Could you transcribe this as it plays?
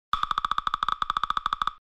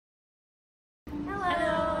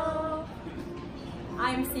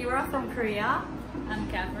I'm Sira from Korea. I'm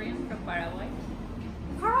Catherine from Paraguay.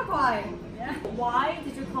 Paraguay! Yeah. Why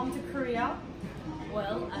did you come to Korea?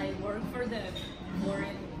 Well, I work for the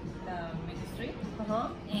foreign ministry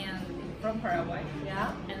and from Paraguay.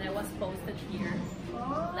 Yeah. And I was posted here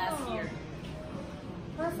last year.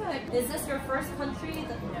 Perfect. Is this your first country?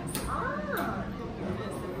 Yes. Ah.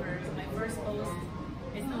 This is my first post.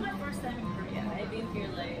 It's not my first time in Korea. I've been here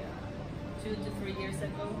like 2 to 3 years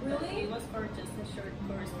ago. Really? It was for just a short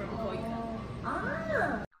course from Koika.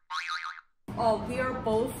 Ah. We are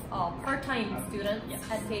both part-time students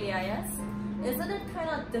at KDIS. Isn't it kind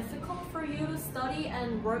of difficult for you to study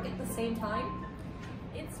and work at the same time?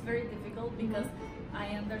 It's very difficult because I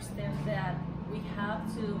understand that we have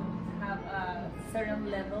to have a certain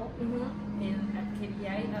level at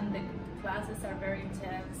KDI, and the classes are very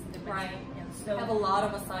intense. Right. And so have a lot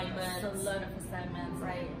of assignments. A lot of assignments.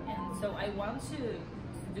 Right. And so I want to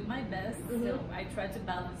do my best. So I try to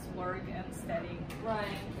balance work and studying.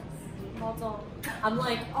 Right. I'm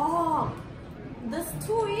like, oh, this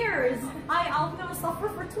 2 years, I'm gonna suffer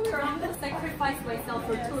for 2 years. I'm gonna sacrifice myself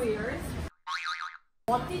for 2 years.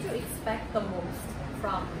 What did you expect the most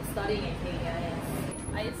from studying at KDIS?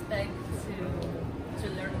 I expect to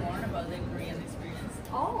learn more about the Korean experience.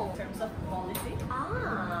 Oh, in terms of policy.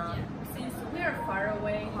 Ah. Yeah. Since we are far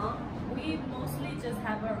away, we mostly just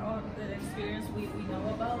have our own experience we know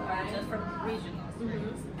about, just from regional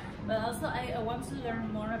experience. But also, I want to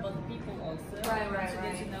learn more about the people also. I want to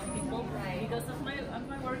get to know people. Because of my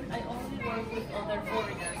work, I only work with other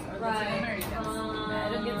foreigners or Latin Americans. I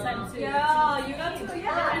don't get time to. You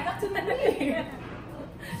got to meet me.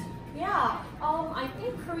 Yeah, I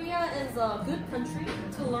think Korea is a good country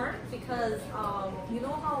to learn because you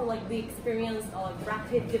know how like we experienced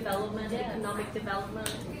rapid development, economic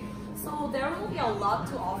development. So there will be a lot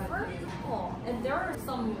to offer. And there are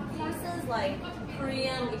some courses like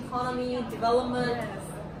Korean economy development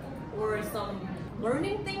or some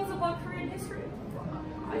learning things about Korean history.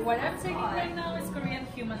 What I'm taking right now is Korean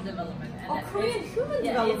human development. And Korean human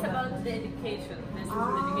development. It's about the education. This is the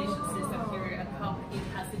education system here and how it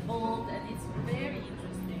has evolved, and it's very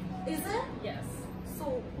interesting. Is it? Yes.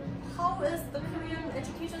 So how is the Korean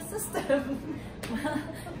education system? Well,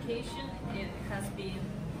 education, it has been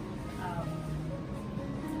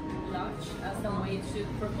launched as a way to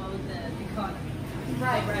promote the economy.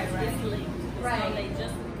 Right. It's linked. It's not like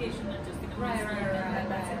just education, not just economics. And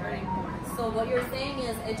that's very important. So what you're saying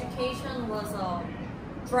is education was a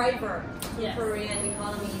driver to Korean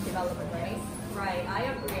economy development, right? Right, I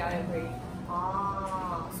agree.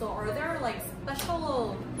 So are there like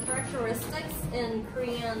special characteristics in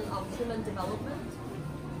Korean human development?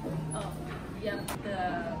 The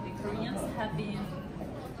Koreans have been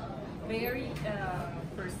very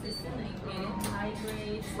persistent in getting high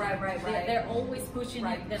grades. Right. They're always pushing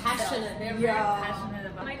it themselves. Passionate. They're very passionate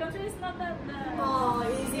about it. My country is not that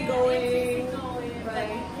easygoing. It's easygoing. But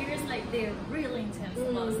here's like they're really intense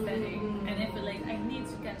about studying, and I feel like I need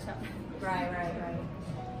to catch up. Right.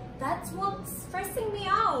 That's what's stressing me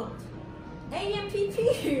out. AMPP.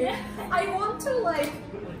 I want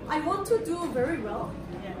to do very well,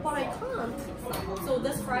 but I can't. So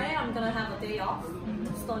this Friday I'm gonna have a day off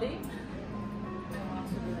to study.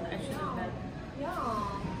 I should do that. Yeah,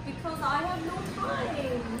 because I have no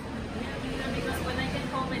time. Yeah, because when I get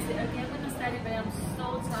home I say, okay, I'm gonna study, but I'm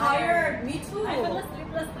so Tired. Me too. I fell asleep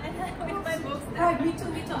last night with my books there. Right, me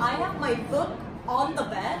too. I have my book on the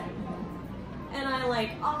bed, and I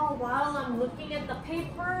while I'm looking at the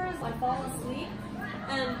papers, I fall asleep.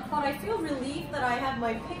 But I feel relieved that I have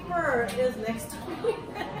my paper is next to me.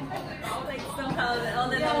 Like somehow all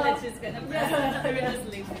the knowledge is gonna pass through the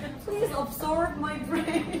sleep. Please absorb my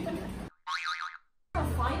brain. A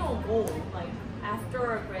final goal, like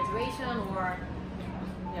after graduation, or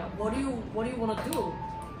what do you want to do?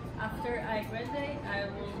 After I graduate, I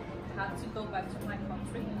will have to go back to my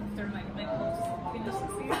country after my post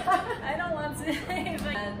finishes here. I don't want to,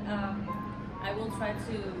 but I will try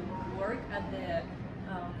to work at the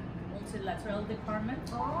Multilateral department.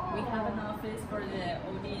 We have an office for the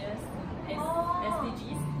ODS,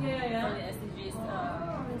 SDGs. For the SDGs,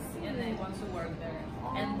 and I want to work there.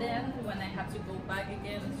 And then when I have to go back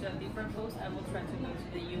again to a different post, I will try to go to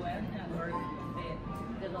the UN and work with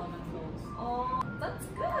the development goals. Oh, that's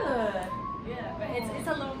good. Yeah, but it's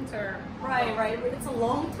a long term. Right. It's a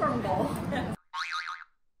long term goal.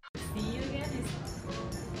 See you again is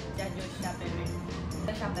Jajo Shapebe.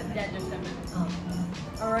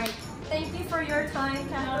 All right. Thank you for your time,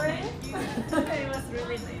 Catherine. It was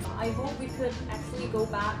really nice. I hope we could actually go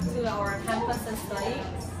back to our campus and study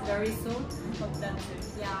very soon. Hope that too.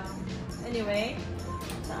 Yeah. Anyway.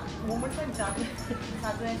 One more time,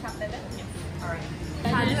 자두의 샵 베베? Yes. Alright.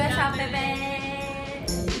 자두의 샵 베베.